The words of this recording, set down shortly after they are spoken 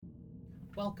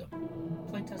Welcome.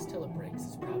 Playtest Till It Breaks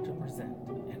is proud to present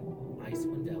an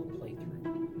Icewind Dale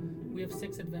playthrough. We have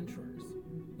 6 adventurers.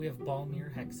 We have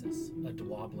Balmir Hexus, a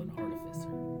Dwoblin artificer,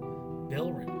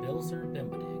 Bilrin Bilzer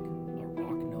Bimbadig, a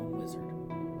rock gnome wizard,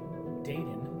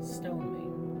 Daden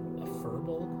Stonemane, a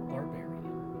furbolg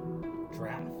barbarian,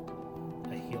 Draft,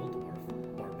 a hill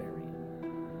dwarf barbarian,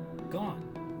 Gon,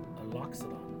 a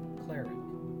Loxodon cleric,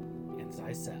 and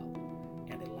Zysel,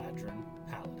 an Eladrin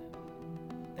paladin.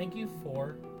 Thank you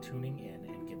for tuning in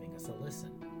and giving us a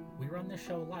listen. We run this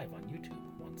show live on YouTube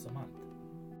once a month.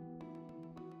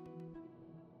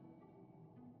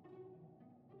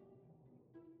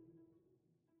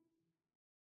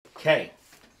 Okay.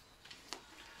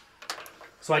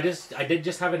 So I did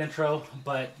just have an intro,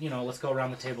 but let's go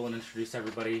around the table and introduce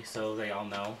everybody so they all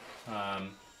know.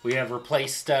 We have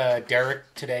replaced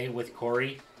Derek today with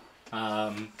Corey.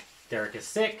 Derek is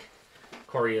sick.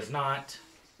 Corey is not.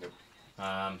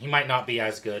 He might not be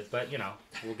as good, but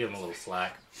we'll give him a little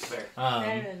slack. Fair.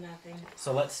 Better than nothing.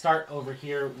 So let's start over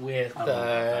here with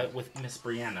Miss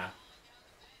Brianna.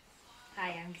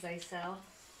 Hi, I'm Zysel.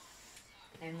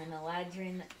 I'm an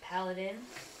Eladrin paladin,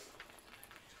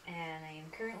 and I am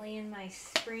currently in my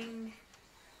spring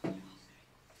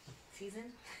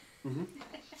season. Mm-hmm.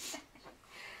 That's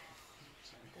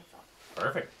all.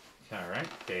 Perfect. All right,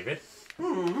 David.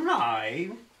 Hi,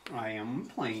 I am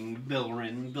playing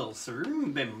Bilrin Bilzer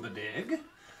Bimbadig,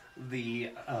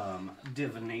 the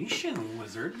divination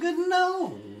wizard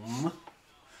gnome.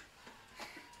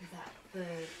 Is that the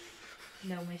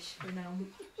gnomish for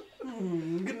gnome?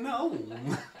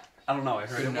 Gnome. I don't know, I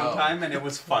heard it one time and it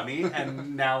was funny,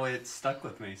 and now it's stuck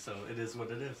with me, so it is what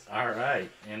it is. All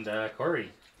right, and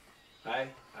Corey. Hi,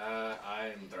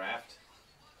 I'm Draft.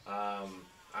 I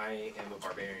am a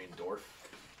barbarian dwarf,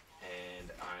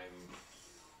 and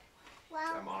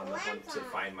I'm on the hunt to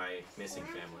find my missing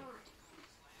family.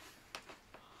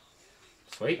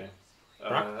 Sweet.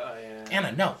 Brock? I am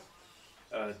Anna, no.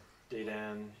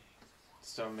 Dadan,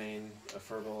 Stonemane, a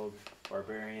furbolg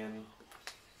barbarian,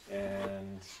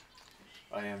 and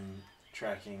I am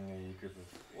tracking a group of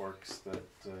orcs that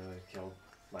killed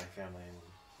my family and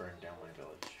burned down my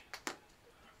village.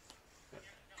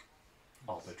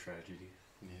 All the tragedy.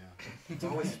 Yeah. It's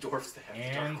always the dwarfs that have the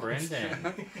And dark ones.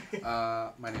 Brendan.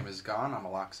 My name is Gon. I'm a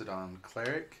Loxodon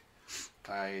cleric.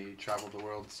 I traveled the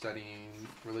world studying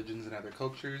religions and other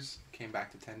cultures. Came back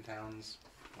to 10 towns,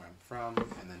 where I'm from,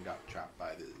 and then got trapped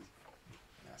by the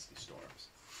nasty storms.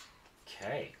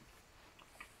 Okay.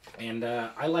 And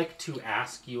I like to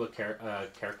ask you a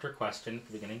character question at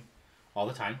the beginning all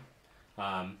the time.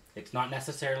 It's not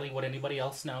necessarily what anybody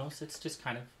else knows. It's just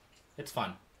it's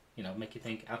fun. Make you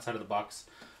think outside of the box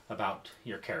about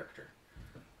your character.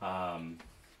 And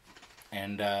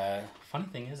funny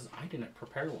thing is, I didn't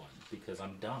prepare one because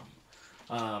I'm dumb.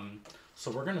 So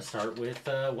we're going to start with,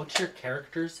 what's your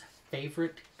character's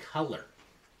favorite color?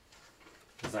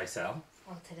 Zysel?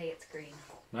 Well, today it's green.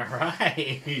 All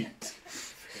right.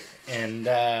 And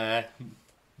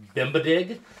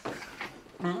Bimbadig?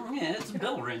 Yeah, it's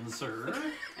Bilrin, sir.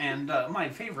 And my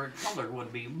favorite color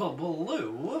would be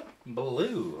blue.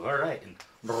 Blue. All right. And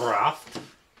Raft?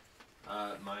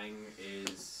 Mine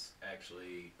is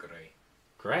actually gray.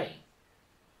 Gray.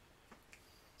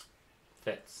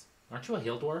 Fits. Aren't you a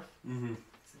hill dwarf? Mm-hmm.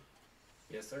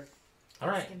 Yes, sir. All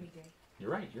right. It's gonna be great.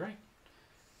 You're right.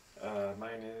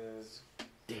 Mine is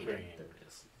Green. green. There it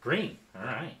is. Green. All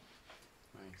right.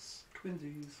 Nice.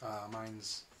 Twinsies.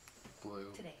 Mine's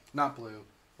blue. Today. Not blue.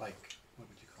 Like, what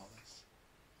would you call this?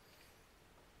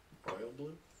 Royal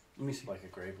blue? Let me see. Like a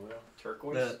gray blue?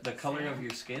 Turquoise? The color of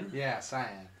your skin? Yeah,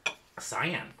 cyan.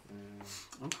 Cyan.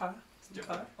 Okay.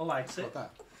 different. Okay. I like How it. about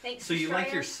that? Thanks. So you like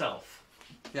Shreya. yourself?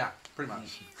 Yeah, pretty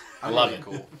much. I I'm love really it.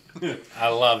 cool. I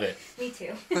love it. Me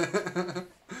too.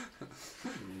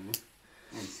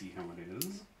 Let's see how it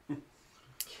is.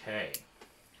 Okay.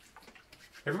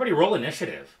 Everybody roll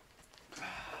initiative.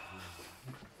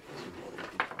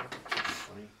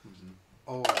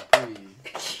 Oh, pretty.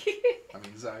 I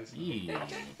mean, Zeiss. Yee.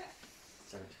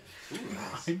 17.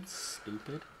 I'm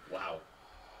stupid. Wow.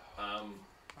 Mine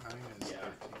is Yeah.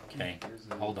 13. Okay, Yours is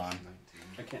hold on. 19.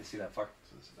 I can't see that far.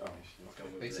 So this is Oh, initiative.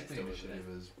 don't move Basically, that. initiative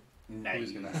is Nice.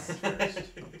 who's going to act first.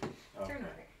 Oh, Turn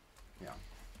okay. over.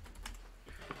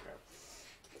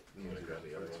 I'm gonna grab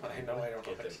the other one. I know I don't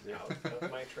get them out of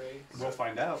my tray. We'll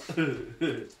find out.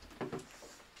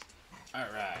 All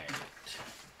right.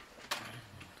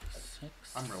 6.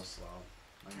 I'm real slow.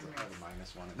 Mine's I have a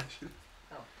 -1 initiative.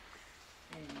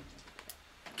 And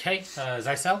Okay,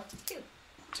 Zysel? 2.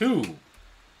 2.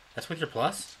 That's with your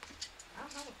plus? I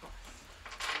don't have a plus.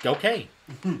 Okay.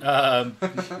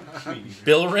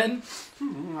 Billrin,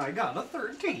 I got a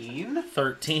 13.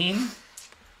 13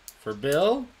 for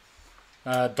Bill.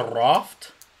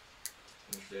 Droft,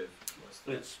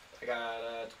 It's I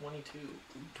got 22.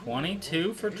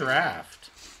 22 for Draft.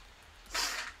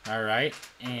 All right,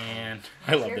 and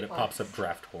I love that it pops up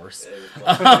Draft Horse.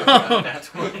 That's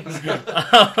 20.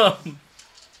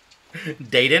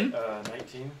 Dayton,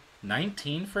 19.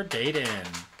 19 for Dayton.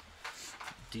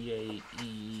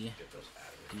 D-A-E, Get those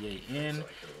out of D-A-N, so I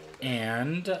can roll that.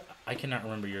 and I cannot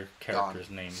remember your character's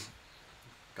name.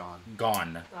 Gone.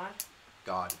 Gone.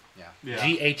 God. Yeah.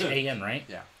 G-H-A-N, right?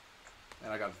 Yeah.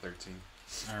 And I got a 13.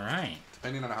 All right.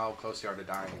 Depending on how close you are to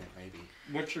dying, it may be.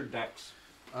 What's your dex?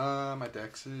 My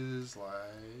dex is like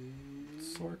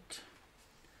Sort.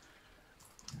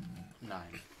 9.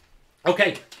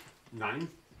 Okay. 9?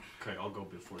 Okay, I'll go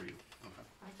before you.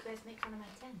 Why'd you guys make fun of my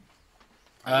 10?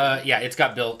 Yeah, it's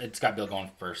got Bill going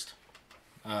first.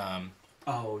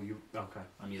 Oh, you... Okay.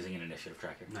 I'm using an initiative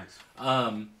tracker. Nice.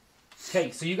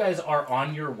 Okay, so you guys are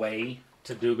on your way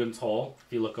to Dugan's Hole.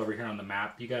 If you look over here on the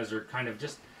map, you guys are kind of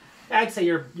just... I'd say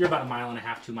you're about 1.5 miles,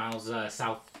 2 miles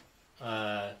south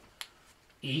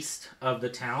east of the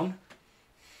town.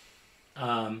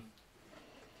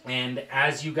 And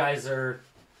as you guys are...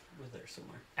 We're there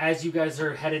somewhere. As you guys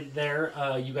are headed there,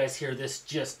 you guys hear this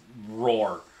just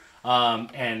roar.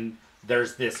 And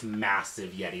there's this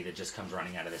massive Yeti that just comes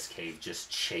running out of this cave, just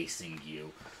chasing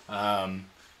you.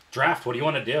 Draft, what do you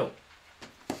want to do?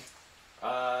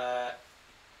 I'm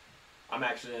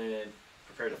actually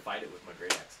prepared to fight it with my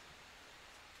great axe.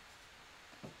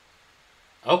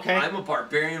 Okay. I'm a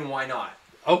barbarian, why not?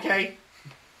 Okay.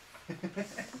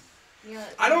 You know,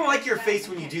 I don't like your face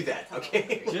when you do that,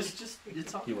 okay? Just,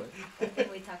 it's all You would. The thing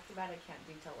we talked about, I can't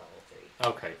do till level 3.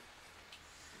 Okay.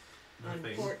 Nothing.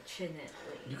 Unfortunately.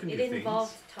 You can it do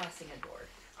involved tossing a door.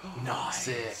 Nice.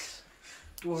 Sick.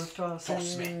 Dwarf tossing.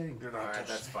 Toss me. Alright,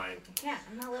 that's fine. I can't,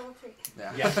 I'm not level 3.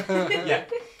 Yeah. Yeah. Yeah.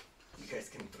 You guys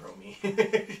can throw me.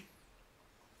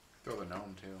 Throw the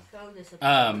gnome too. So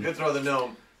disappointed. You can throw the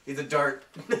gnome. He's a dart.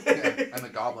 Yeah. And the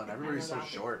goblin. Everybody's so And the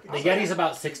short. The Yeti's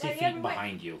about 60 Yeah, yeah, feet right.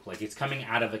 behind you. Like, it's coming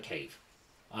out of a cave.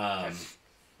 I'm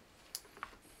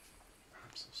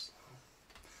so slow.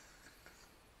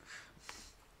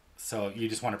 So you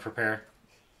just want to prepare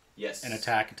Yes. an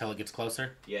attack until it gets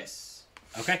closer? Yes.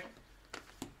 Okay.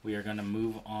 We are going to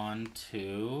move on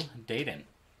to Dayton.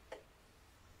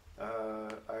 I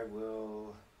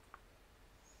will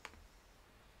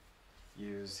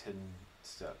use hidden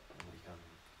step and become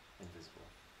invisible.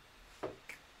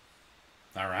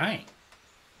 All right.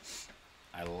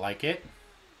 I like it.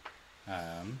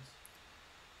 I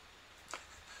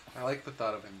like the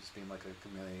thought of him just being like a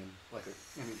chameleon. Like and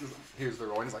he just, here's the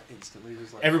roll and he's like instantly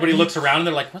just like Everybody looks around and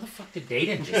they're like, where the fuck did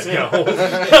Dayton just go?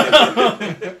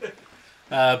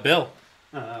 Bill.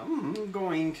 I'm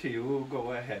going to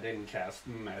go ahead and cast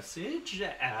message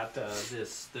at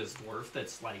this dwarf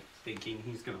that's like thinking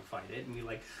he's gonna fight it, and be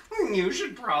like, "You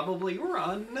should probably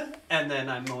run." And then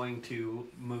I'm going to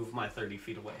move my 30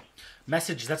 feet away.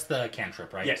 Message, that's the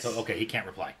cantrip, right? Yes. So, okay, he can't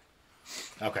reply.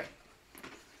 Okay.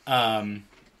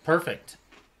 Perfect.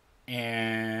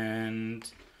 And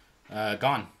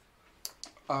gone.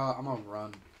 I'm gonna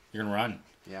run. You're gonna run.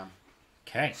 Yeah.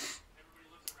 Okay.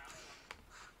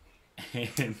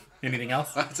 Anything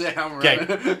else? That's it, I'm Okay.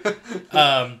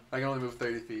 running. I can only move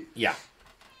 30 feet. Yeah.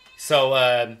 So,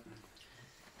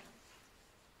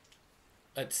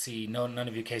 let's see. No, none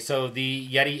of you. Okay, so the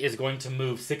Yeti is going to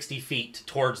move 60 feet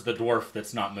towards the dwarf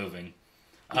that's not moving.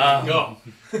 Go.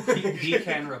 He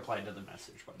can reply to the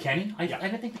message. By the way. Can he? I Yeah.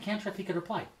 didn't think the cantrip he could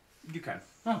reply. You can.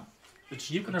 Oh.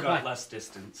 It's You can got reply. less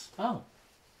distance. Oh.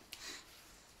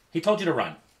 He told you to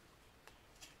run.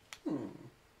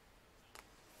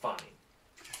 Fine.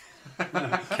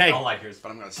 Okay. All I hear is, But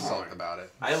I'm gonna sulk about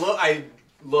it. I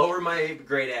lower my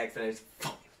great axe and I just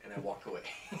and I walk away.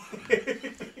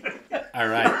 All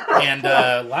right. And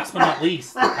last but not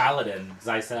least, the paladin,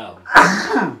 Zysel.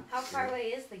 How far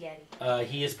away is the Yeti?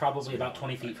 He is probably about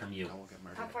 20 feet from you. I will get How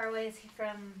murdered. far away is he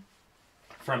from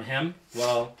From him,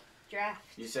 well, Draft?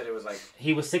 You said it was like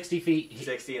he was 60 feet.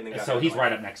 60 and then got So down he's to right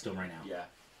like- up next to him right now. Yeah.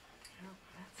 Oh,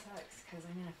 that sucks, because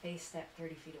I'm going to face step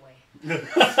 30 feet away.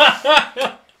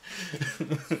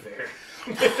 Fair.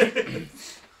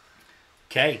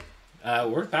 Okay.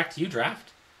 We're back to you,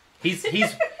 Draft.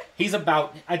 He's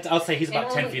about, I'll say he's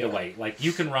about 10 feet away. Like,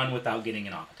 you can run without getting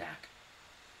an off attack.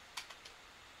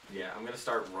 Yeah, I'm gonna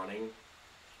start running.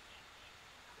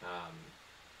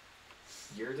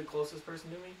 You're the closest person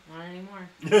to me? Not anymore.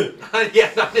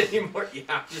 Yeah, not anymore. Yeah,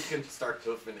 I'm just gonna start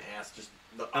hoofing ass just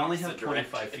the I only have opposite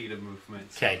 25 direction. feet of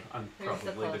movement. So 'Kay. I'm Who's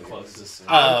the probably the closest? closest.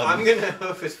 I'm gonna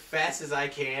hoof as fast as I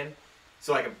can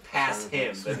so I can pass So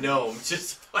him, the gnome,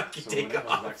 just so I can So take when it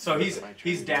goes off. back So to he's my turn-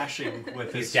 he's dashing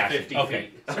with He's his dashing. 50 Okay.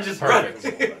 feet. I'm just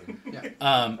Perfect.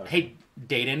 running. Hey,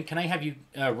 Dayton, can I have you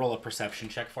roll a perception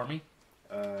check for me?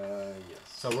 Yes.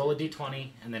 So roll a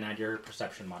d20 and then add your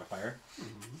perception modifier. I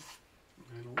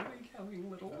don't like having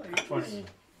little legs. 20.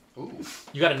 Ooh.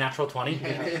 You got a natural 20?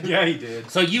 Yeah, he did.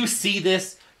 So you see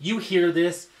this, you hear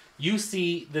this, you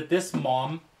see that this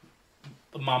Mama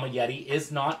Yeti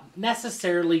is not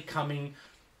necessarily coming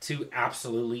to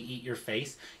absolutely eat your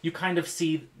face. You kind of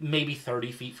see maybe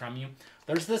 30 feet from you.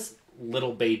 There's this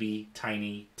little baby,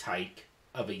 tiny tyke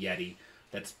of a Yeti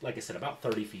that's, like I said, about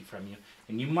 30 feet from you.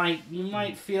 And you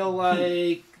might feel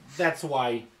like that's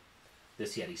why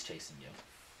this Yeti's chasing you.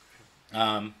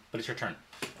 But it's your turn.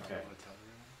 Okay. I wanna tell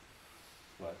everyone.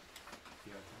 What?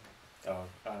 You gotta tell me.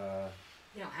 Oh,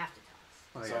 You don't have to tell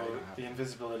Oh, so yeah, you don't have the to.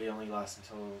 invisibility only lasts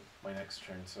until my next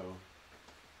turn, so us.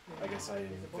 I guess I'm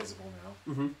invisible now.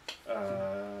 Mm-hmm.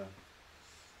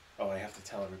 Oh, I have to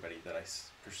tell everybody that I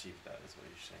perceive that, is what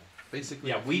you're saying. Basically,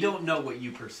 Yeah, we don't know what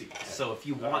you perceive. So if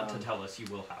you want to Um, tell us, you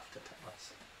will have to tell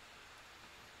us.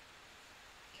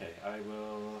 Okay, I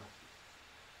will,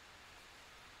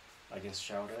 I guess,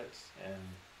 shout it and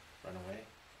run away.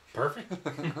 Perfect.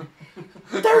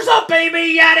 There's a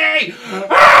baby Yeti!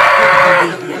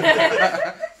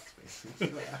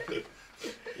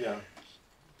 Yeah.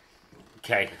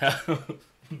 Okay.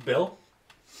 Bill?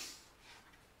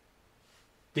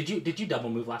 Did you double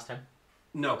move last time?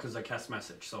 No, because I cast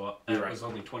message, so You're it right. was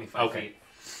only 25 Okay.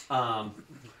 feet.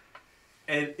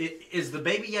 And is the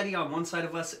baby Yeti on one side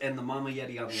of us and the mama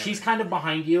Yeti on the She's other? kind of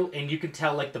behind you, and you can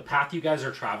tell like the path you guys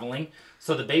are traveling.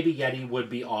 So the baby Yeti would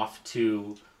be off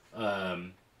to,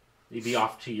 he'd be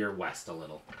off to your west a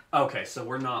little. Okay, so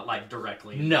we're not like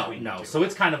directly. in No, between no. the two. So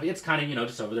it's kind of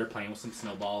just over there playing with some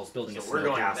snowballs, building a So snow we're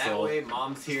going castle. that way,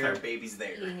 mom's here, Fair. baby's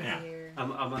there. Yeah. I'm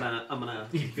gonna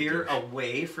veer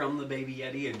away from the baby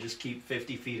Yeti and just keep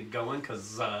 50 feet going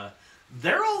because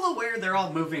they're all aware, they're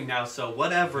all moving now. So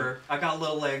whatever, I got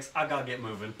little legs, I gotta get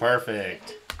moving.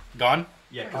 Perfect. Gone.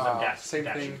 Yeah, because I'm Same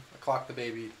dashing. thing. I clock the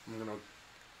baby. I'm gonna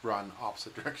run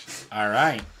opposite direction. All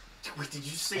right. Wait, did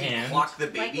you say And- you clocked the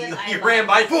baby? when I you left. ran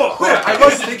by. I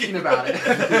was thinking about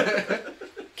it.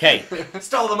 Okay.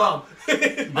 Stall the mom.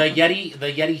 The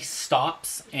Yeti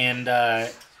stops and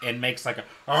makes like a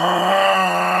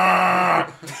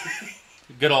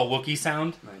good old Wookiee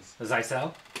sound. Nice. As I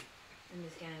sell. I'm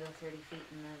just gonna go 30 feet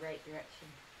in the right direction.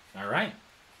 All right.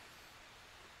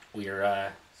 We're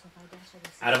So if I dash, I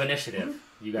guess out of initiative.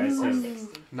 You guys or have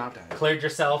 60. Not bad. cleared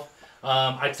yourself.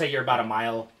 I'd say you're about a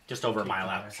mile, just over a mile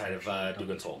outside of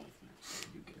Dugan's Hole.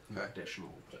 You get Okay.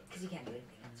 additional. But Because you can't do anything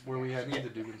else. Were we heading to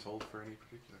Dugan's Hole for any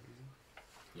particular reason?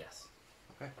 Yes.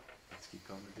 Okay. Let's keep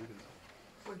going to Dugan's Hole.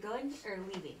 We're going or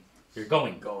leaving? You're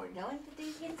going. Going. Going to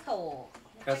Dugan's Hole.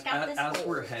 As, Check out this as hole.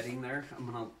 we're heading there, I'm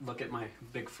gonna look at my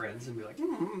big friends and be like,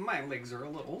 my legs are a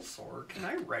little sore. Can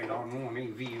I ride on one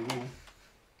of you?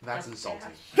 That's Just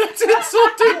insulting. That's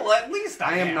insulting. Well, at least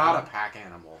I am not a pack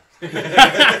animal.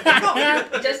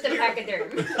 Just a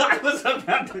pachyderm. I was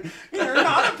about to. You're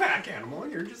not a pack animal.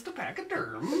 You're just a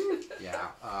pachyderm. Yeah.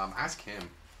 Ask him.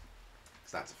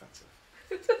 Because that's offensive.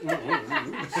 That's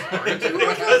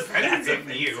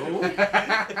of you.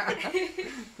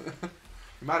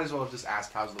 You might as well have just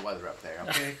asked how's the weather up there,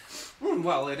 okay?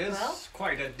 Well, it is Well?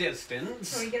 quite a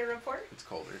distance. Can we get a report? It's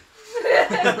colder.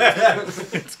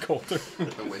 It's colder.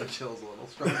 The wind chill's a little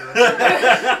stronger.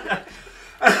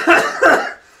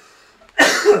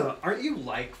 Aren't you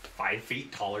like 5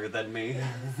 feet taller than me?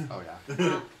 Oh yeah.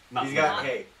 Not He's that. got,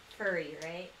 hey, Furry,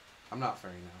 right? I'm not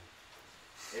furry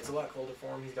now. it's a lot colder for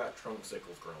him. He's got trunk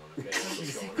sickles growing, okay?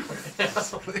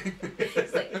 That's what's going on.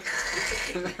 It's like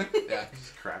Yeah,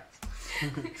 just cracked.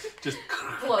 Just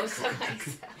close to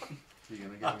myself. You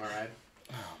gonna give him a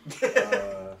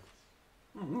ride?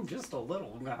 Just a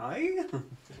little guy.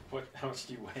 How much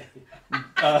do you weigh?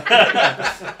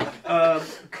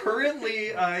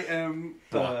 Currently, I am.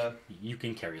 Buck, you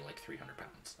can carry like 300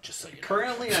 pounds, just so you know.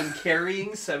 Currently, I'm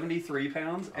carrying 73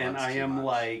 pounds, and that's I too am much.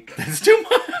 like. That's too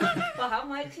much. Well, how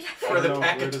much? For the Where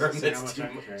pachyderm, does it say how that's much too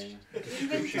I'm much. carrying?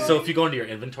 So if you go into your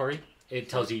inventory, it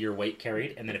tells you your weight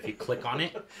carried, and then if you click on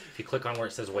it, if you click on where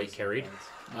it says weight carried,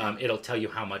 it'll tell you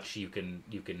how much you can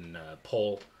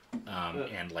pull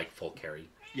and like full carry.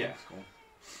 Yeah. Cool.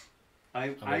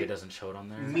 Maybe it doesn't show it on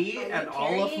there. Me Are you and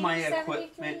all of carrying my 73?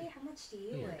 equipment. How much do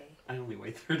you Yeah. weigh? I only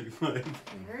weigh 35.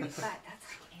 35. That's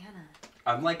like Anna.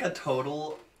 I'm like a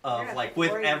total of, You're like, a with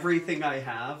warrior. everything I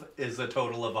have, is a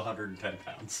total of 110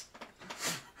 pounds.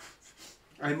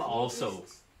 I'm also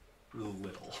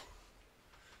little.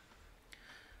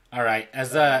 All right,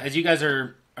 as you guys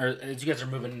are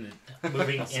moving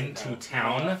into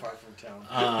town, Not far from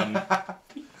town.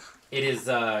 it is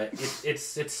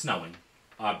it's snowing,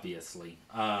 obviously,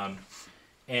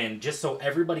 and just so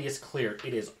everybody is clear,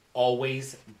 it is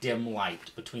always dim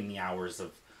light between the hours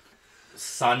of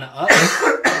sun up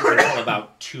until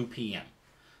about 2 p.m.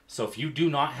 So if you do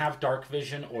not have dark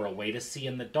vision or a way to see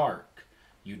in the dark,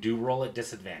 you do roll at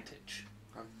disadvantage.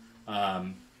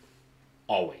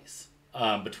 Always.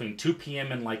 Between 2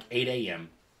 p.m. and like 8 a.m.,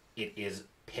 it is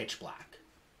pitch black.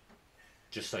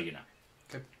 Just so you know.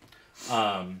 Okay.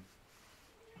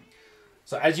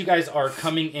 So as you guys are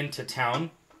coming into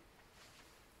town,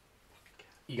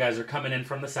 you guys are coming in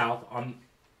from the south on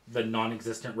the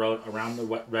non-existent road around the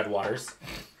Red Waters.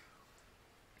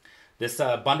 This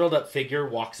bundled up figure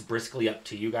walks briskly up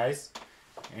to you guys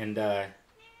and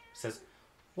says,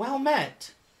 "Well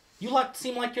met. You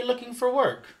seem like you're looking for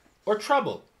work or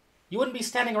trouble. You wouldn't be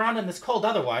standing around in this cold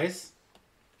otherwise."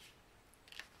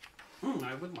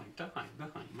 I would like to hide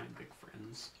behind my big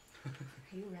friends. Are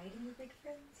you riding the big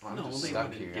friends? I'm No, just they stuck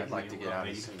wouldn't here. give I'd like me to a get out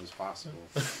ride. as soon as possible.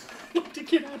 To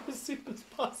get out as soon as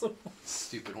possible.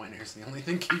 Stupid winter's the only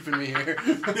thing keeping me here.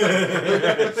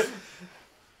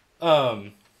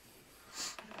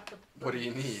 What do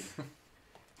you need?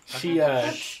 She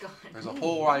There's a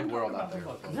whole wide world out there.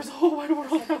 there's a whole wide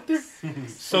world out there.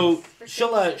 So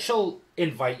she'll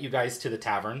invite you guys to the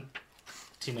tavern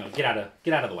to get out of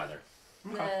the weather.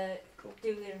 The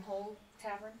Dugan Hole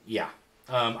Tavern? Yeah.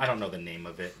 I don't know the name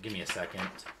of it. Give me a second.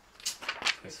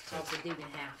 It's called the Dugan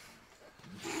Half.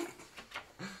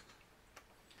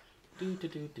 Do.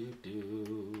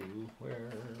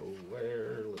 Where?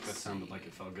 Let's That sounded see. like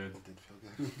it felt good. It did feel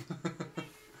good.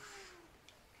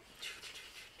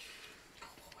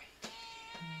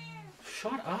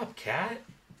 Shut up, cat.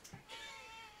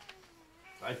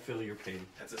 I feel your pain.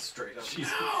 That's a straight up.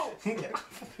 She's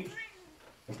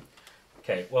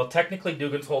Okay, well, technically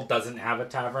Dugan's Hole doesn't have a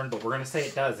tavern, but we're going to say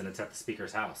it does, and it's at the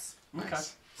speaker's house. okay.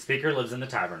 Speaker lives in the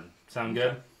tavern. Sound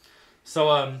good?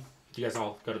 So, do you guys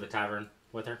all go to the tavern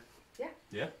with her?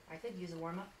 Yeah. I could use a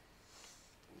warm up.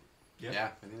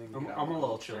 Yeah. Anything to I'm get a out.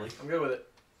 little chilly. I'm good with it.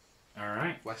 All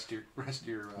right. Rest your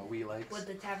wee legs. Would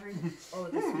the tavern or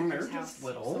the they're speaker's just house?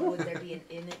 little. So would there be an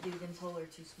inn at Dugan's Hole or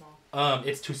too small?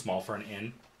 It's too small for an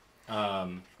inn.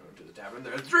 Going to the tavern.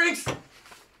 There's drinks.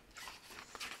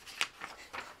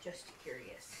 Just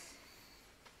curious.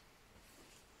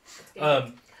 Let's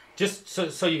go. Just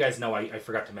so you guys know, I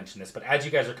forgot to mention this, but as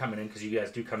you guys are coming in, because you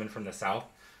guys do come in from the south,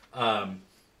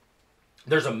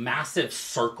 there's a massive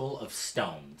circle of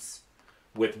stones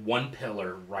with one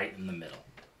pillar right in the middle.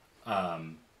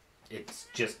 It's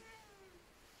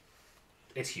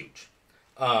huge.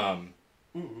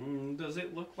 Does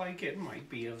it look like it might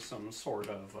be of some sort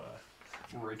of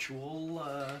ritual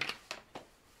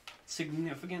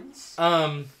significance?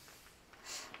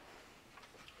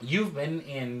 You've been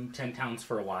in 10 Towns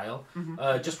for a while.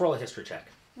 Just roll a history check.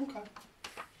 Okay.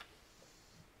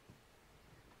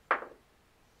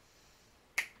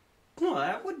 Well,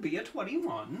 that would be a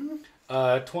 21.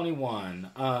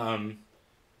 21.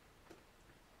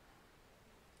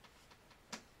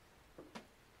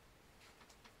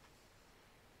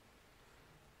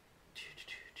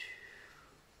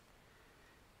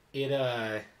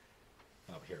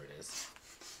 Here it is.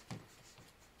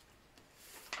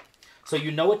 So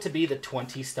you know it to be the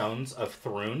 20 stones of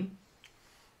Thrun.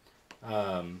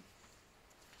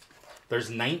 There's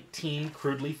 19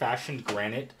 crudely fashioned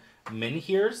granite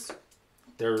menhirs.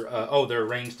 They're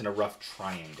arranged in a rough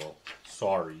triangle.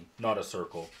 Sorry, not a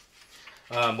circle.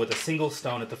 With a single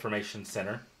stone at the formation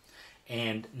center,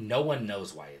 and no one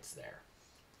knows why it's there.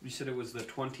 You said it was the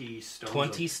 20 stones.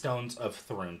 20 stones of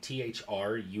Thrun.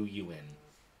 Thrun.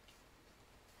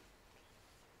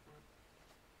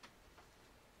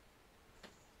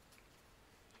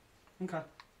 Okay.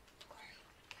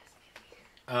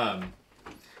 So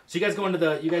you guys go into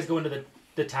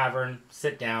the tavern,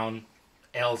 sit down,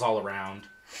 ales all around,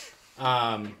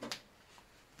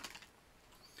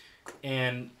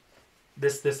 and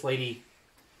this lady,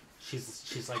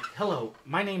 she's like, "Hello,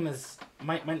 my name is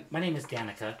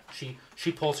Danica."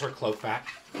 She pulls her cloak back,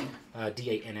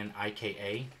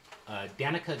 Dannika,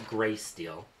 Danica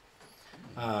Greysteel.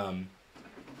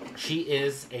 She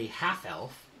is a half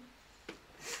elf.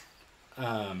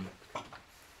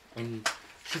 And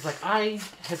she's like, "I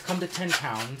have come to 10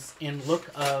 Towns in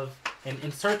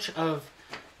search of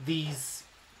these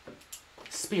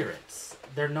spirits.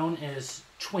 They're known as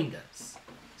Chwingas.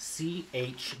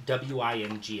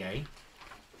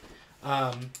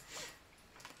 Chwinga.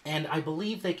 And I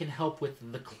believe they can help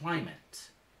with the climate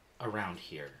around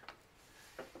here.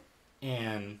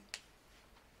 And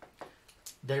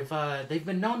they've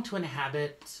been known to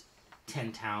inhabit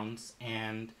 10 towns,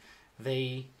 and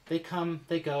they come,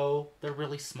 they go. They're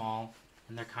really small,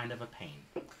 and they're kind of a pain.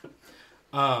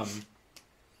 But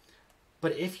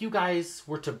if you guys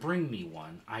were to bring me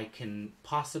one, I can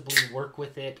possibly work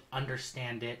with it,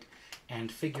 understand it,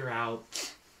 and figure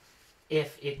out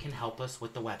if it can help us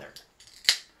with the weather.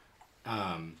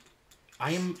 I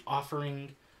am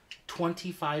offering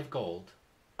 25 gold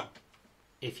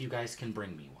if you guys can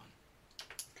bring me one.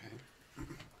 Okay.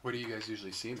 What do you guys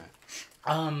usually see them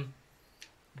at?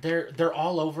 They're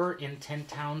all over in 10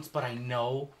 towns, but I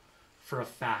know for a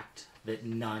fact that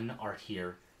none are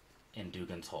here in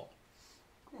Dugan's Hole.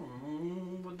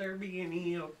 Would there be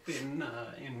any up in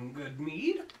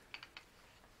Goodmead?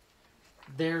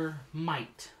 There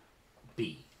might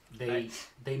be. They Right.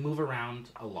 they move around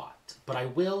a lot, but I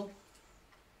will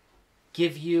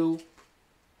give you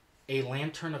a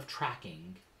lantern of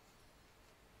tracking.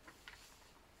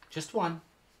 Just one,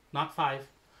 not 5,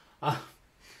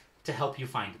 to help you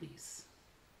find these.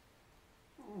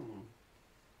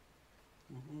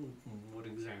 What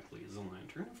exactly is a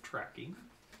lantern of tracking?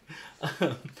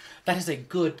 That is a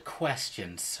good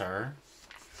question, sir.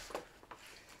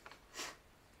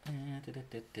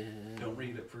 Don't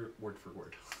read it word.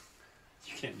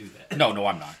 You can't do that. No,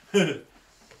 I'm not.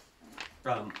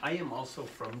 I am also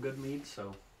from Goodmead,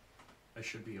 so I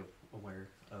should be aware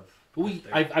of.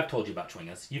 I've told you about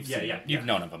Chwingas. You've seen them. You've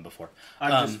known of them before.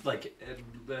 I'm just like,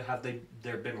 have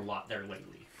there been a lot there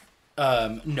lately?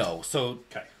 No. So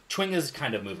Okay. Chwingas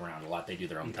kind of move around a lot. They do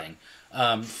their own thing.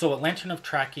 So a lantern of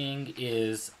tracking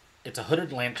it's a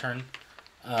hooded lantern.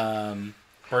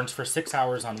 Burns for 6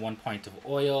 hours on 1 pint of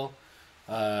oil.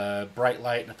 Bright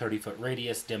light in a 30-foot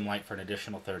radius. Dim light for an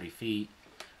additional 30 feet.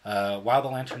 While the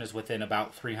lantern is within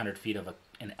about 300 feet of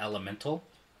an elemental,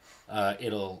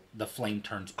 the flame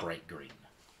turns bright green.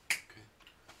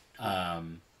 Okay.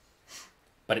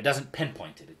 But it doesn't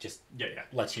pinpoint it. It just Yeah.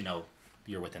 lets you know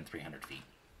you're within 300 feet.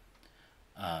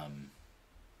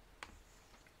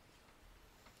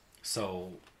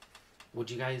 So, would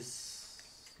you guys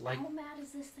like... How mad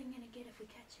is this thing gonna get if we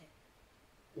catch it?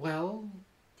 Well,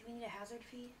 Do we need a hazard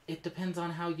fee? it depends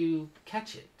on how you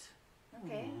catch it.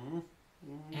 Okay.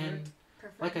 And,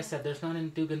 Prefer like I not. said, there's none in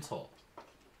Dugan's Hole.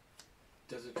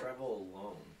 Does it travel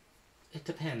alone? It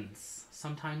depends.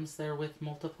 Sometimes they're with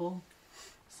multiple.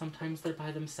 Sometimes they're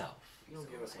by themselves. You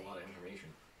don't give us a lot of information.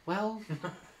 Well,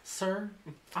 sir,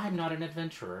 I'm not an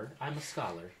adventurer. I'm a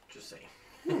scholar. Just saying.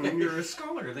 When you're a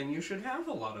scholar, then you should have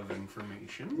a lot of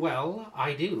information. Well,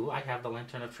 I do. I have the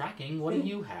lantern of tracking. What do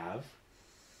you have?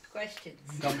 Questions.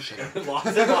 Gumption. Lots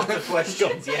and lots of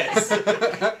questions, yes.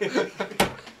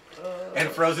 And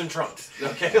frozen trunks.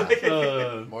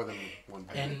 Okay. More than one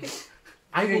penny. And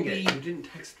I will Dang it, be... you didn't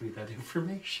text me that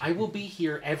information. I will be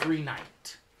here every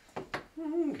night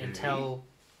Okay. until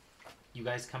you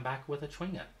guys come back with a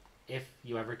Chwinga, if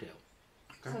you ever do.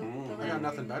 So Okay. the I got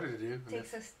nothing lantern better to do.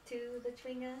 takes us to the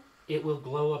Chwinga. It will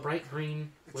glow a bright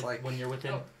green It's like- when you're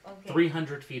within Oh, okay.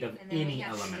 300 feet of And then we any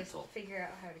have to elemental. just figure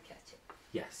out how to catch it,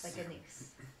 Yes. like a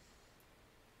noose.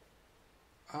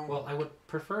 Well, I would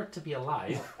prefer it to be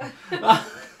alive.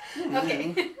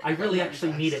 Okay. I really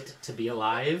actually need it to be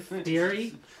alive,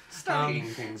 dearie. Studying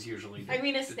things usually. I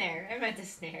mean a snare. I meant a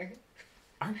snare.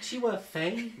 Aren't you a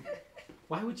fae?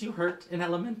 Why would you hurt an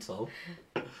elemental?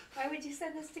 Why would you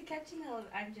send us to catch an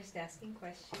elephant? I'm just asking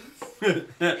questions.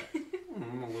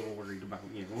 I'm a little worried about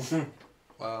you.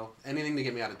 Well, anything to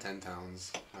get me out of 10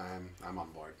 towns, I'm on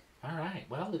board. All right.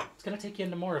 Well, it's going to take you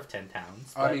into more of 10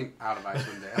 towns. Oh, I but- mean, out of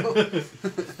Icewind Dale.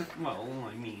 Well,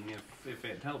 I mean, if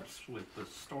it helps with the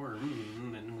storm,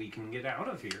 then we can get out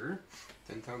of here.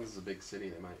 10 towns is a big city.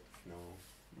 They might know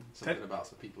something about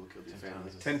some people who killed your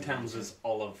families. 10 towns is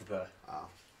all of the... Oh.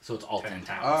 So it's all 10 10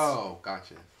 towns. Oh,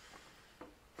 gotcha.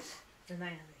 The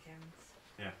 900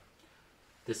 towns.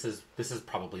 This is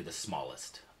probably the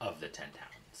smallest of the 10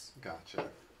 towns. Gotcha.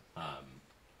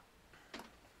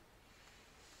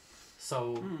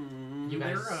 So you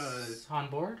guys on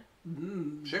board?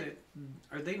 Sure.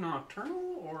 Are they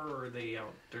nocturnal or are they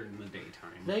out during the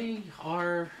daytime? They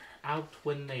are out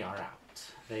when they are out.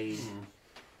 They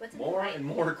What's More it and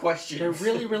more questions. they're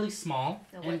really really small.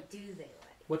 No, And what do they like?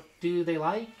 what do they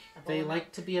like? A They bowl?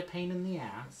 like to be a pain in the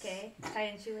ass. Okay,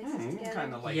 tying shoelaces together.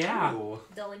 Kind of like Yeah. you.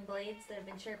 Dulling blades that have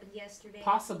been sharpened yesterday.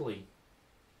 Possibly.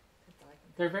 That's all I can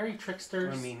They're very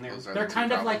tricksters. I mean, Those are They're the two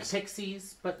kind of like problems.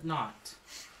 pixies, but not.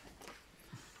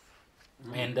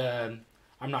 And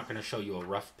I'm not going to show you a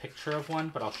rough picture of one,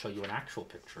 but I'll show you an actual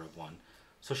picture of one.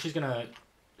 So she'll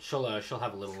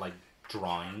have a little like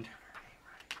drawing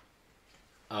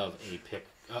of a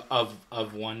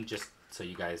of one, just so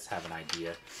you guys have an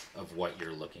idea of what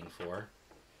you're looking for.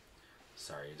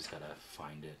 Sorry, I just gotta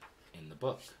find it in the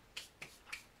book.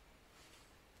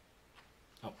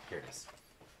 Oh, here it is.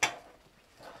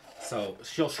 So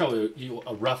she'll show you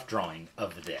a rough drawing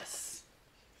of this.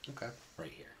 Okay.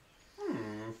 Right here.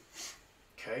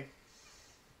 Okay.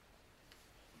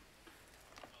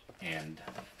 And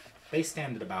they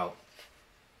stand at about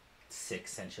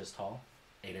 6 inches tall,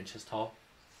 8 inches tall.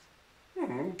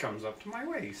 Comes up to my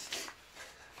waist.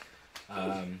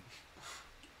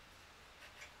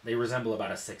 They resemble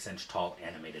about a 6-inch tall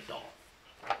animated doll.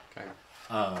 Okay.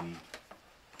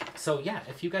 So yeah,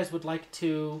 if you guys would like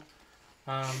to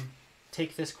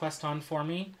take this quest on for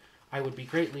me, I would be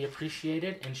greatly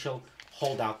appreciated, and she'll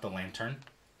hold out the lantern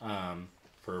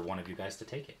for one of you guys to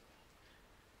take it.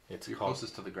 It's You're called...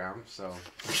 closest to the ground, so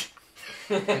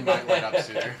it might light up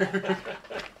sooner.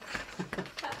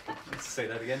 Say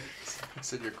that again. I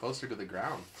said you're closer to the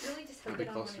ground. Really just hook Maybe it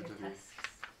on one of closer your to the- tusks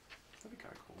That'd be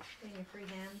kind of cool. in your free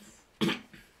hands.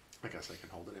 I guess I can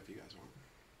hold it if you guys want.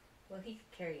 Well, he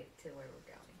could carry it to where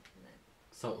we're going. And then...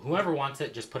 So whoever wants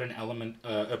it, just put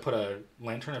put a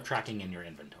lantern of tracking in your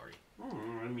inventory.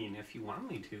 I mean, if you want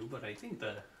me to, but I think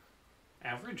the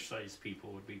average-sized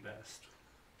people would be best.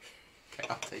 Okay,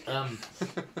 I'll take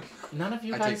it. None of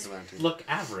you I take guys the lantern. look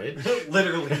average.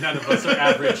 Literally, none of us are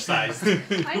average-sized.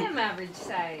 I am average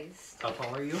sized. How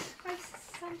tall are you?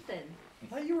 5'something. I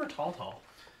thought you were tall.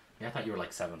 Yeah, I thought you were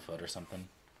like 7 foot or something.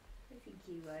 I think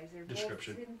you guys are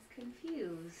Description. both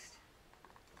confused.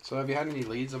 So have you had any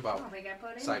leads I about don't think I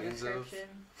put in the sightings of description.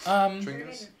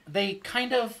 Tringas? They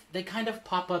kind of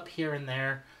pop up here and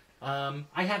there. I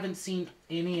haven't seen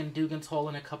any in Dugan's Hole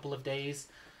in a couple of days.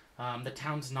 The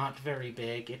town's not very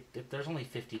big. There's only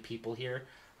 50 people here.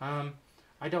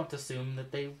 I don't assume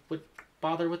that they would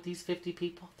bother with these 50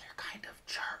 people. They're kind of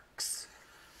jerks.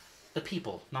 The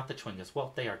people, not the Chwingas.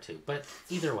 Well, they are too. But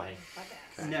either way.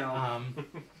 No.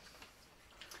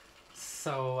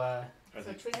 So, Are So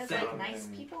they Chwingas They- like nice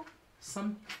people?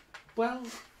 well,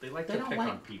 They like They to don't pick like-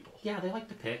 on people. yeah, they like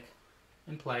to pick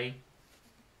and play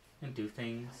and do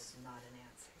things. That's not an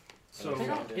answer. So They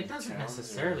don't, in it doesn't towns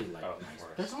necessarily or like out in nice. the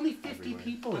forest? There's only 50 Everywhere.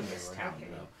 people in this Everywhere. town,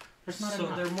 Okay. though. There's not So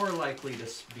enough. they're more likely to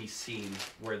be seen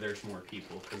where there's more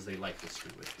people because they like to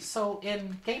screw with people. So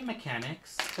in game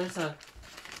mechanics, there's a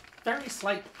very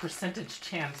slight percentage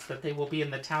chance that they will be in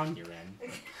the town you're in.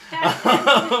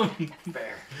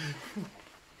 Fair.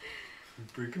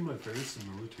 Breaking my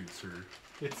verisimilitude, sir.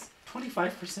 It's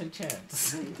 25%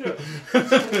 chance.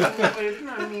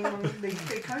 I mean, they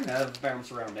kind of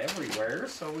bounce around everywhere,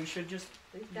 so we should just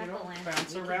We've got the lantern.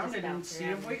 bounce We can around just it and bounce see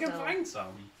around if we can until find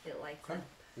some. It lights Okay. up.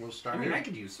 We'll I start mean, here. I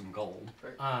could use some gold.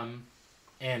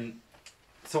 And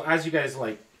so as you guys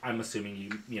I'm assuming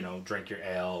you drank your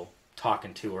ale,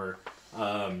 talking to her,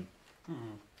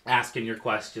 asking your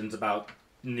questions about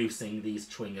noosing these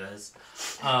Chwingas.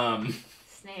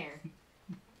 Snare.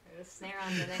 There's a snare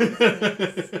on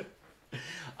the neck.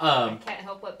 I can't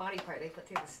help what body part they put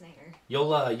through the snare.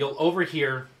 You'll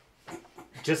overhear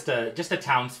just a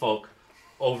townsfolk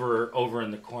over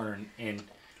in the corner, and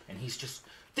he's just,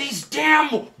 these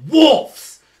damn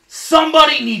wolves!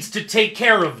 Somebody needs to take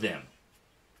care of them.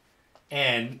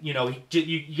 And you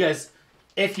guys,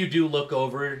 if you do look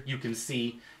over, you can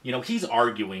see he's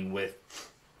arguing with,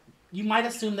 you might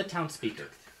assume, the town speaker.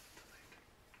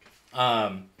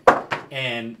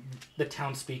 And the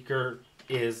town speaker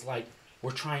is like,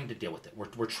 we're trying to deal with it.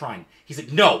 We're trying. He's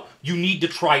like, no, you need to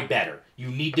try better. You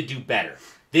need to do better.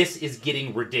 This is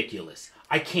getting ridiculous.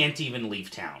 I can't even leave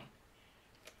town.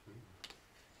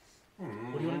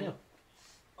 What do you want to do?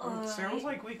 It sounds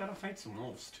like we gotta fight some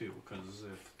wolves too, because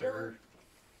if they're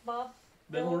Bob,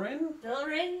 Billrin,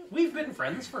 Billrin, we've been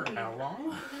friends for how long?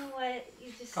 you know what?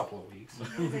 You just Couple of weeks.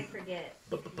 sometimes I forget.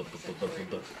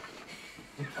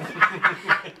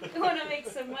 You want to make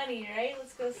some money, right?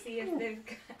 Let's go see if they've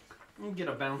got. We'll get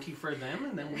a bounty for them,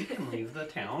 and then we can leave the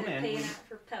town. They're And paying out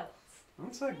for pelts.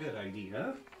 that's a good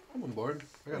idea. I'm on board.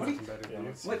 I got What do nothing better Yeah, than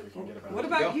let's see What, if we can get about what it.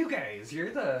 about you guys?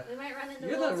 You're the We might run into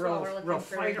you're wolves the while we're real, looking real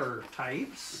for. fighter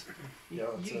types. Yeah,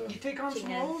 let's, You take on some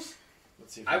Chingas. wolves?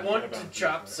 Let's see if I we can want get to about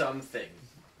chop it. something.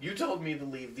 You told me to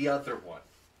leave the other one.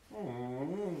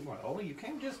 Oh, well, you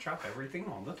can't just chop everything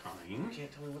all the You time.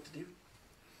 can't tell me what to do.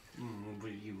 Will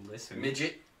you listen?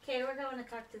 Midget. Okay, we're going to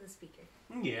talk to the speaker.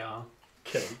 Yeah.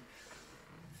 Okay.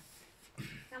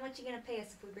 How much you gonna pay us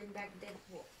if we bring back dead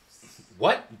wolves?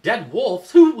 What? Dead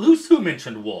wolves? Who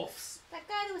mentioned wolves? That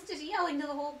guy that was just yelling to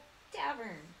the whole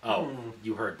tavern. Oh,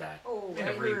 you heard that. Oh, I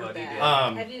Everybody heard that.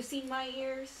 did. Have you seen my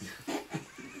ears?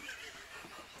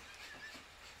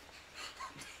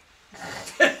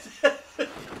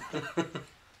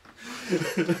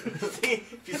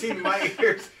 If you see my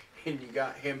ears and you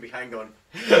got him behind going,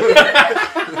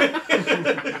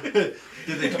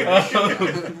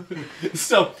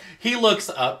 So he looks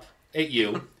up at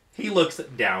you. He looks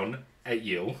down at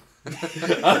you.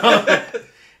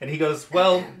 And he goes,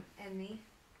 well, And me?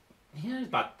 he's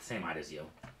about the same height as you.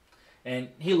 And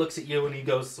he looks at you and he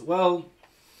goes, well,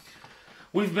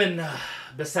 we've been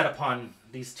beset upon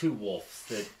these two wolves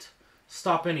that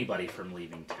stop anybody from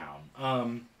leaving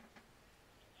town.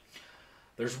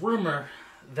 There's rumor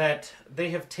that they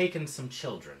have taken some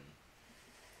children.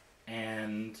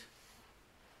 And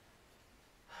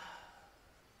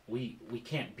we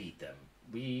can't beat them.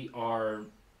 We are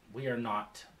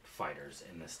not fighters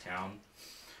in this town.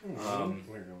 Where are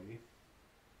we?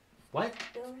 What?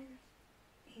 Dylan?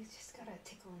 He's just got a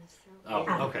tickle in his throat.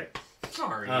 Oh, okay.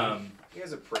 Sorry. he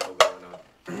has a prickle going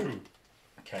on.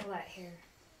 Okay. All that hair.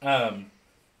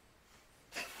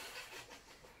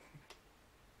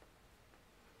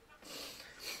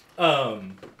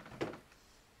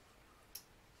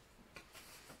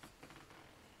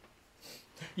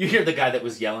 You hear the guy that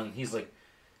was yelling. He's like,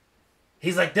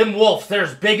 them wolves, they're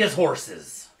as big as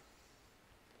horses.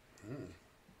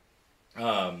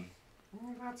 Well,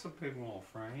 that's a big wolf,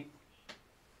 right?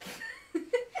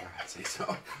 I'd say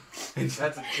so.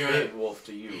 That's a giant wolf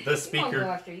to you. The He won't go speaker,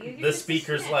 after you. You're the just a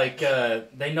speaker's snack. like,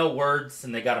 they know words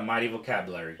and they got a mighty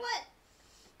vocabulary. What?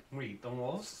 Wait, the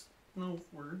wolves? No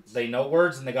words? They know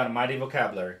words and they got a mighty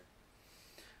vocabulary.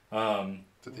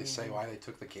 Did they say why they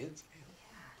took the kids?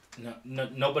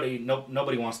 Nobody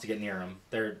wants to get near them.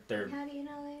 They're How do you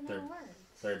know they know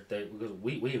words?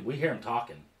 we hear them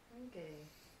talking.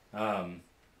 Okay.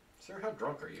 Sir, how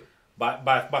drunk are you?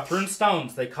 By throwing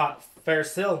stones, they caught Fair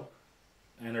Sill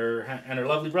and her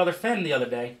lovely brother Finn the other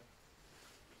day.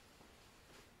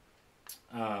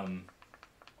 And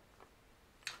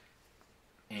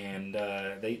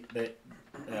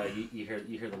you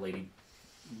hear the lady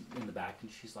in the back,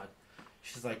 and she's like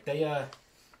they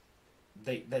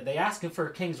asking for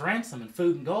a king's ransom and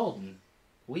food and gold, and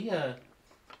we don't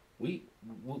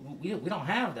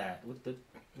have that.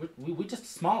 We just a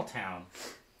small town.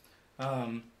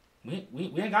 We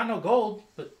ain't got no gold,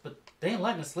 but they ain't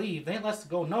letting us leave. They ain't letting us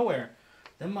go nowhere.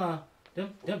 Them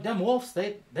wolves,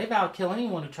 they vow to kill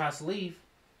anyone who tries to leave.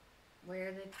 Where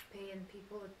are they paying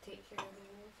people to take care of the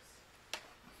wolves?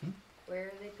 Hmm? Where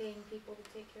are they paying people to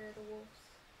take care of the wolves?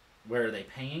 Where are they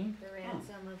paying? The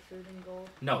ransom of food and gold?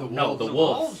 No, The no, wolves. the The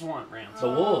wolves. wolves want ransom.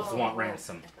 The wolves want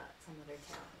ransom. I thought some other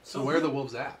town. So where are the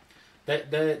wolves at?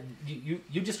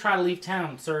 You just try to leave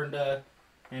town, sir,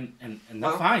 and they'll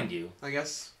Well- find you. I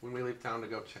guess when we leave town to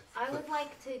go check. I would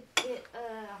like to get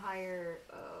a higher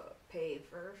pay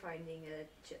for finding a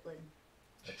chitlin.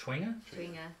 A Twinga?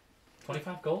 Tringa.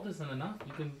 25 gold isn't enough.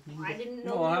 You can I didn't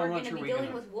know Well, we how were much going to are be we dealing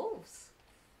gonna- with wolves.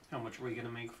 How much are we gonna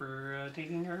make for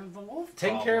taking care of the wolf?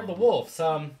 take care of the wolves.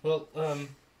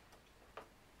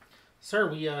 Sir,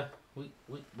 we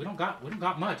don't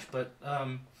got much, but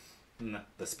and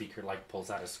the speaker like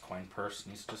pulls out his coin purse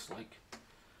and he's just like,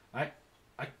 I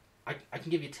can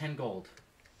give you 10 gold.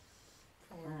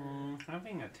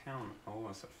 Having a town owe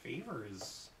us a favor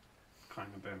is kind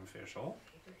of beneficial.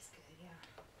 Favor's good,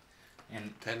 yeah.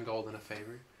 And 10 gold and a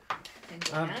favor.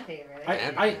 And not a favor. I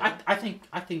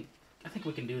think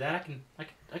we can do that. I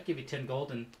can give you 10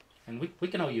 gold and we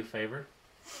can owe you a favor.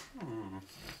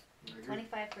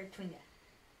 25 for Twinga.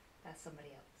 That's somebody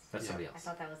else. That's somebody I else.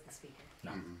 thought that was the speaker.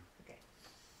 No. Okay.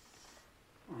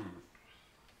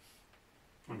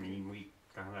 I mean, we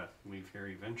gotta leave here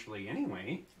eventually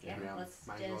anyway. Yeah, Yeah, let's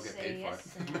might as well just get say paid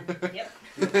for yes.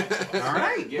 And yep. All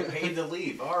right, get paid to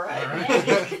leave. All right. All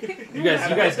right. You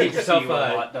guys get yourself See you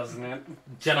a a lot, doesn't it?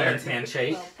 gentleman's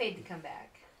handshake. Well, paid to come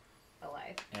back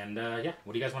alive. And yeah,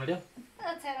 what do you guys want to do?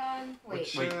 Let's head on. Wait.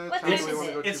 Which wait, what town time do we is want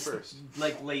to it? go to It's first?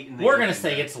 like late in the We're gonna evening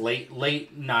say then. it's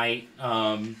late night.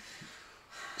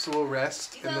 So we'll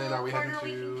rest, You and got a then little are we heading corner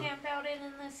we can to? camp out in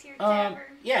this here tavern?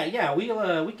 Yeah, we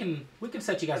can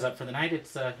set you guys up for the night.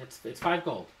 It's 5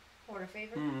 gold Order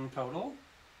favor? Total?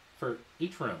 for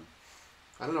each room.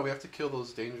 I don't know. We have to kill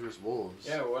those dangerous wolves.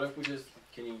 Yeah, what if we just,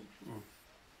 can you,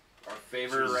 our Should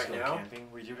favor we right go now? Camping?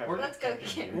 We do have Or a let's go camping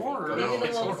camp. gear. Or, Maybe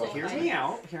the wolves will hear find me us.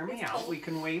 out, hear me It's out. cold. We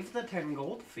can waive the 10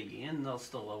 gold fee and they'll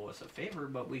still owe us a favor,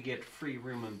 but we get free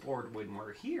room and board when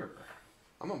we're here.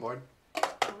 I'm on board.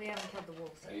 But we haven't killed the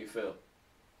wolves How yet. do you feel?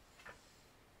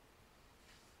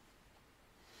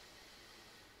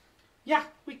 Yeah,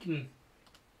 we can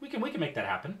make that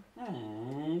happen.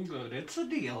 Good. It's a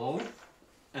deal.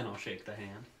 And I'll shake the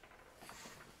hand.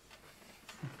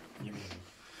 You mean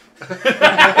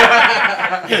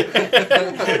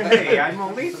Hey, I'm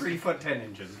only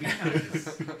 3'10". Be nice.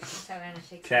 So I'm gonna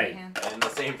shake Okay. your hand. And in the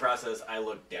same process, I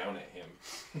look down at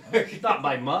him. Not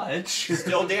by much.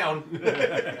 Still down. Give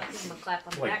him a clap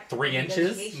on the Like back. 3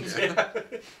 inches? Negotiation.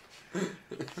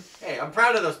 Hey, I'm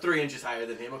proud of those 3 inches higher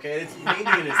than him, okay? It's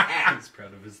mainly in his ass. He's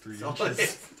proud of his 3 That's all it inches.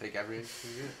 is. Take every inch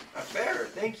you get. Fair,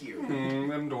 thank you.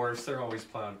 Them dwarfs, they're always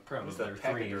proud It's of the their 3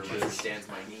 pachyderm inches. understands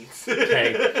my needs.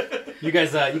 Okay. You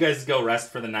guys go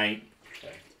rest for the night.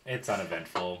 okay? It's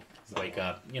uneventful. Wake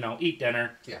up, eat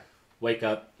dinner. Yeah. Wake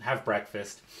up, have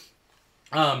breakfast.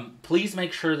 Please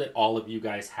make sure that all of you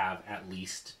guys have at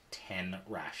least 10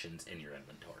 rations in your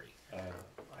inventory. I have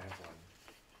one.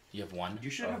 You have one? You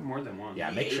should have more than one. Yeah,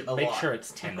 He make ate a sure lot.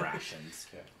 it's 10 rations.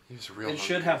 Okay. He was real It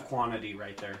should have quantity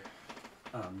right there,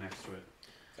 next to it.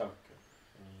 Oh,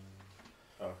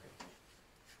 okay.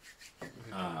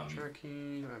 Okay.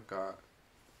 Checking. I've got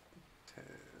 10.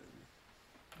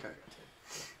 Okay.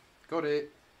 Go date.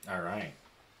 All right.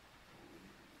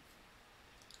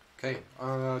 Okay.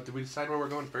 Did we decide where we're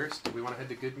going first? Do we want to head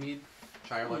to Goodmead?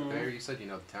 Try our luck there. You said you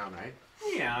know the town, right?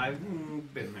 Yeah,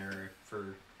 I've been there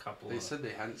for a couple They of said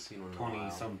they hadn't seen one in a while.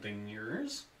 20-something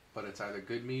years. But it's either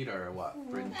Goodmead or what?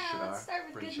 Bryn Let's Shadar? start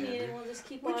with Bryn Goodmead and Shander? we'll just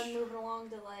keep Which- on moving along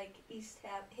to like East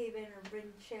Haven or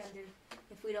Bryn Shander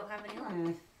if we don't have any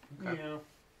luck. Okay. Yeah.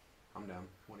 I'm down.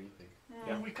 What do you think?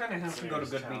 Yeah, we kind of have to go to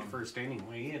There's Goodmead town. first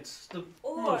anyway. It's the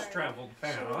Or most traveled should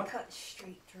we path. cut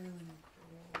straight through and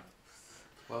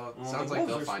Well, it Well, sounds the like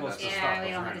wolves they'll are find us. supposed to yeah, stop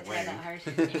we us don't right have to try away.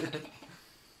 that hard.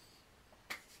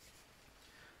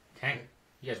 Okay.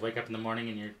 You guys wake up in the morning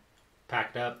and you're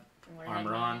packed up, We're Armor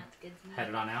heading on, out to Goodmead.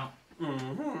 headed on out.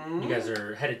 Mm-hmm. You guys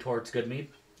are headed towards Goodmead.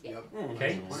 Yep.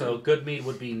 Okay, so Goodmead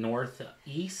would be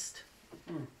northeast,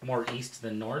 more east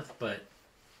than north, but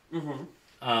Mm-hmm.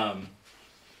 um,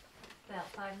 About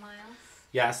 5 miles.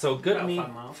 yeah. So About 5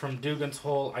 Goodmead miles. from Dugan's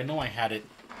Hole. I know I had it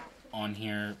on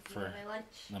here For for my lunch.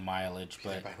 the mileage,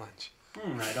 but By lunch.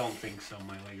 I don't think so.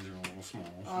 My legs are a little small.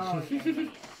 Oh, yeah.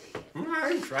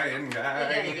 I'm trying, We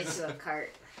gotta get guys. to a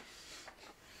cart.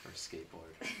 Or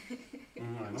skateboard. I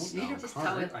don't Just need a tow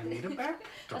cart. it. I need a back.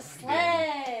 A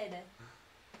sled.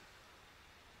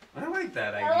 I like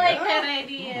that idea. I like that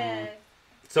idea.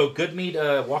 so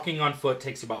Goodmead walking on foot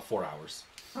takes you about 4 hours.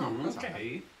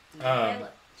 Okay. Mileage.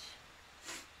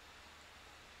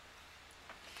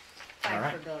 5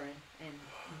 alright. for Bilrin and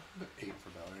 8 for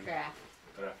Bellerin. Graf.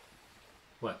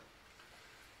 What?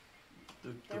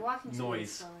 They're walking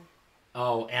noise. slower.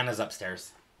 Oh, Anna's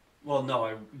upstairs. Well, no,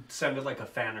 it sounded like a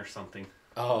fan or something.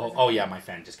 Oh yeah, my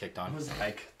fan just kicked I on. was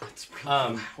like, that's really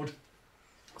loud.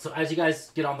 So as you guys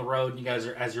get on the road,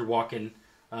 as you're walking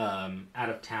out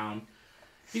of town,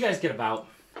 you guys get about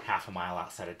half a mile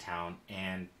outside of town,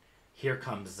 and here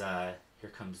comes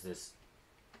this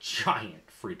giant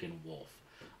freaking wolf,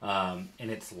 and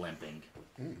it's limping.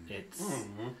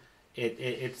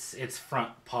 Its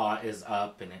front paw is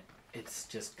up, and it's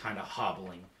just kind of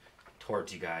hobbling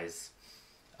towards you guys,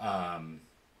 and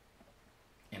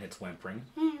it's whimpering.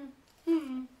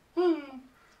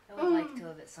 I would like to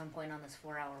have at some point on this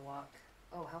 4-hour walk.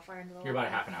 Oh, how far into the You're walk?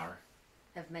 about a half an hour.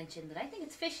 Have mentioned that I think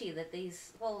it's fishy that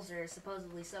these wolves are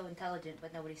supposedly so intelligent,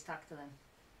 but nobody's talked to them.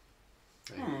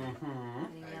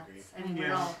 Anything I else? agree. I mean, we're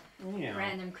Yeah. all Yeah.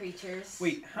 random creatures.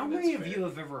 Wait, how That's many of fair. you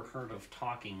have ever heard of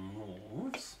talking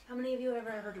wolves? How many of you have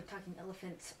ever heard of talking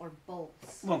elephants or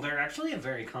bulls? Well, they're actually a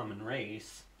very common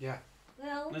race. Yeah.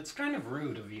 Well, It's kind of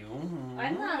rude of you.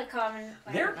 I'm not a common.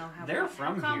 I They're don't know how they're how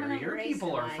from common here. of a Your race people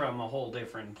am are I? from a whole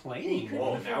different They plane. could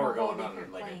Whoa, be now from we're a whole going on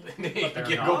different like plane. But they're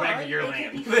you go back not. to your They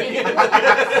land. could be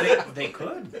Feywild. they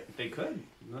could. They could.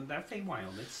 That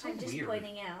Feywild. It's so I'm just weird.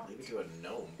 pointing out Leave it to a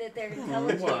gnome. that they're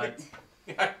intelligent. What?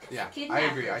 Yeah, I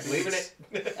Kidnappers. agree. I think Leaving it's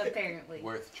it. Apparently.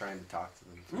 worth trying to talk to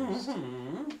them first.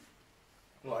 Mhm.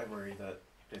 Well, I worry that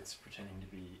it's pretending to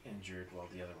be injured while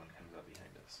the other one comes up behind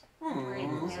us. Worried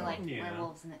that they're like Yeah.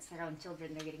 werewolves and it's their own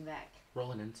children they're getting back.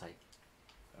 Roll an insight.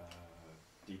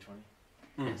 D20,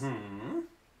 Mhm.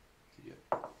 Do you get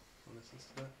bonuses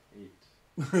to that?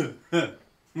 8,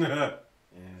 and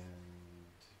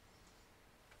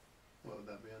What would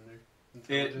that be under?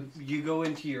 It, Intelligence? you go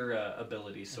into your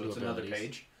abilities, so Into it's another abilities.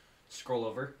 page. Scroll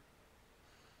over.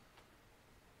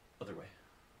 Other way.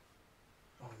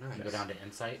 Oh, nice. You go down to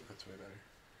insight. That's way better.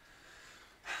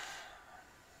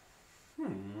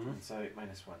 insight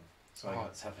 -1. So I Oh.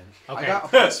 got 7. I Okay. got a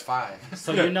 +5.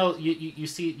 So you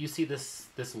see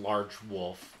this large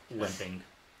wolf limping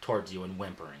towards you and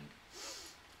whimpering.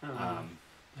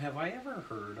 Have I ever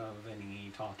heard of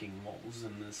any talking wolves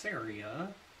in this area?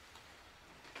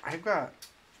 I've got.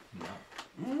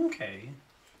 No. Okay.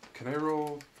 Can I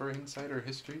roll for insight or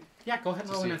history Yeah, go ahead and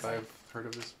to roll see an if insight. I've heard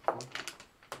of this before?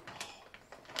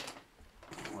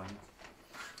 One.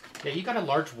 Yeah, you got a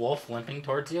large wolf limping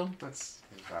towards you. That's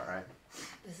about right.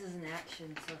 This is an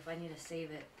action, so if I need to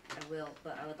save it, I will.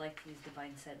 But I would like to use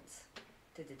Divine Sense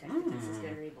to detect if this is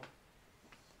good or evil.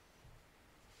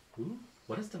 Ooh,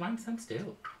 what does Divine Sense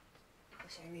do?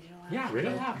 Should I read it aloud? Yeah, read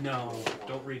it out. No,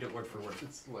 don't read it word for word.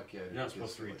 It's like You're not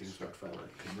supposed to read things word for word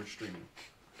because we're streaming.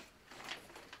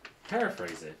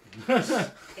 Paraphrase it.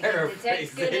 It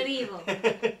detects good and evil.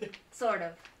 Sort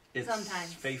of. It's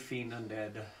Sometimes. Fae Fiend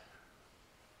Undead.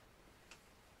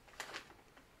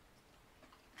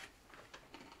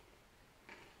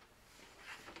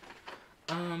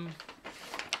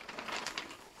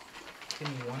 Give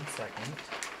me 1 second,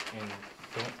 and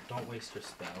don't waste your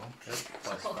spell. That's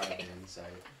plus 5 Okay. to insight.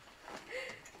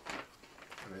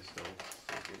 And I still.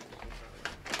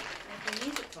 I can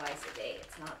use it twice a day.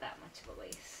 It's not that much of a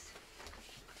waste.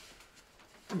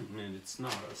 And it's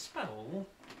not a spell.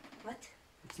 What?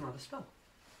 It's not a spell.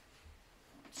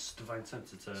 It's Divine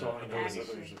Sense. It's a So all I know is that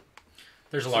Action. there's a,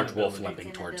 There's a It's large an wolf ability. limping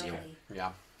It's an towards you. ability.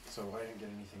 Yeah. so I didn't get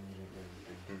anything you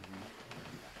didn't get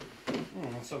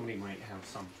anything. Somebody might have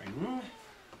something.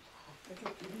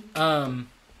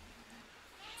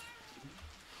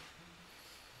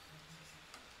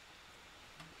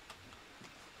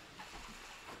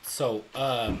 So,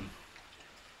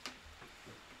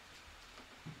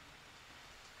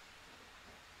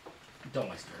 don't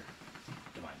waste your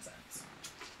Divine Sense.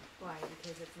 Why?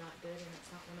 Because it's not good and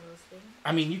it's not one of those things?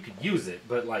 I mean, you could use it,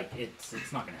 but like it's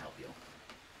not gonna help you.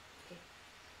 Okay.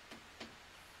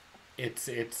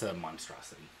 It's a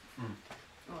monstrosity. Oh,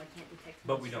 I can't detect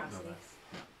But we don't know monstrosities.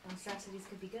 Monstrosities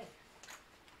could be good.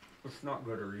 It's not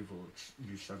good or evil. It's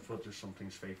you said what there's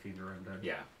something's Fae Fiend or Undead.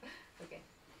 Yeah. Okay.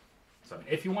 So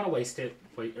if you want to waste it,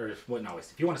 not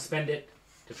waste it. If you want to spend it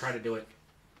to try to do it,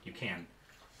 you can.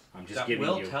 I'm just That giving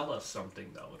will you. tell us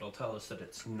something though. It'll tell us that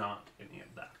it's not any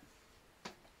of that.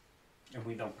 And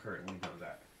we don't currently know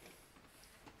that.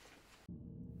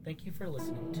 Thank you for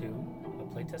listening to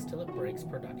a Playtest Till It Breaks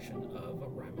production of A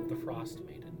Rime of the Frost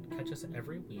Maiden. Catch us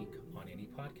every week on any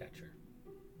podcatcher.